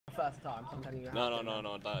first time. Sometimes you have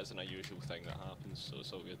No, that isn't a usual thing that happens, so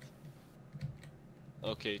it's all good.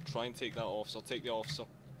 Okay, try and take that officer. Take the officer.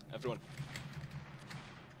 Everyone.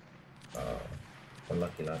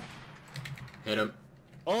 Unlucky lad. Hit him.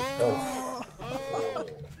 Oh!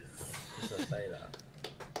 Just to say that.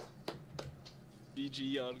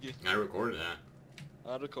 BG, Argy. I recorded that.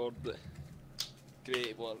 I recorded it.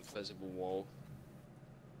 Great work, visible wall.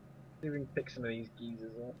 Even pick some of these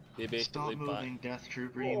geezers up. They basically Stop moving, Death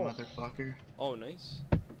Trooper, you motherfucker. Oh, nice.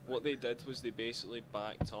 What they did was they basically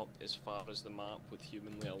backed up as far as the map would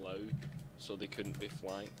humanly allow, so they couldn't be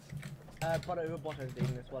flanked. Botto's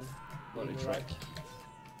doing this one. Bloody trick.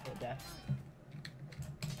 Death.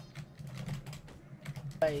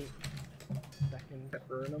 Wait. Second.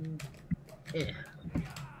 Burn them. Yeah.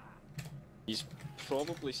 He's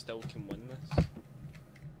probably still can win this.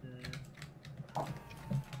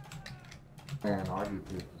 Man, Argy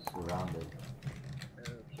is surrounded.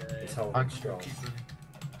 Okay. It's holding strong.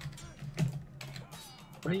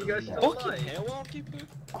 What are you guys still Fucking alive? hell, Argy Poo?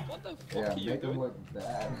 What the fuck Yeah, are you make him doing? look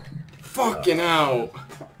bad. Fucking hell!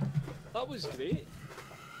 That was great.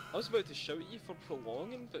 I was about to shout at you for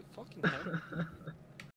prolonging, but fucking hell.